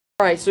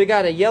Alright, so we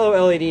got a yellow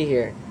LED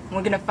here.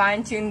 We're gonna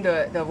fine tune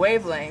the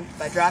wavelength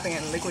by dropping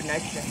it in liquid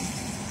nitrogen.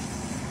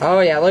 Oh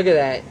yeah, look at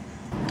that.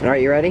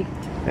 Alright, you ready?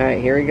 Alright,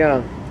 here we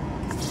go.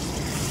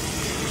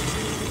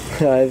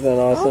 Isn't that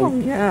awesome? Oh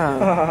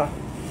yeah.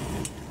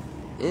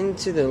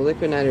 Into the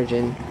liquid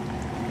nitrogen.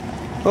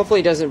 Hopefully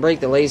it doesn't break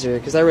the laser,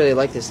 because I really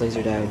like this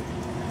laser diode.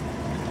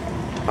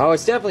 Oh,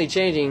 it's definitely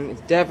changing.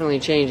 It's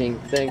definitely changing.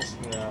 Thanks.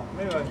 Yeah,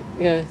 maybe I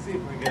Yeah. see if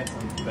we can get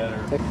something better.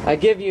 I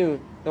give you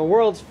the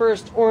world's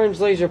first orange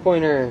laser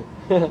pointer.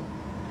 It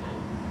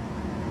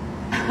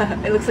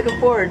looks like a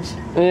forge.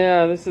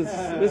 Yeah, this is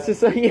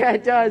yeah,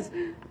 it does.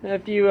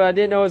 If you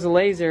didn't know it was a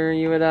laser,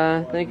 you would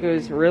think it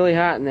was really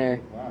hot in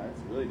there. Wow, it's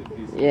really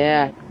diffusing.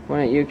 Yeah,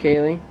 point at you,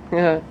 Kaylee.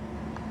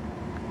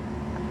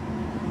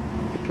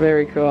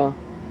 Very cool.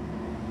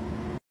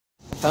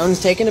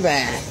 Phone's taking a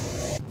bath.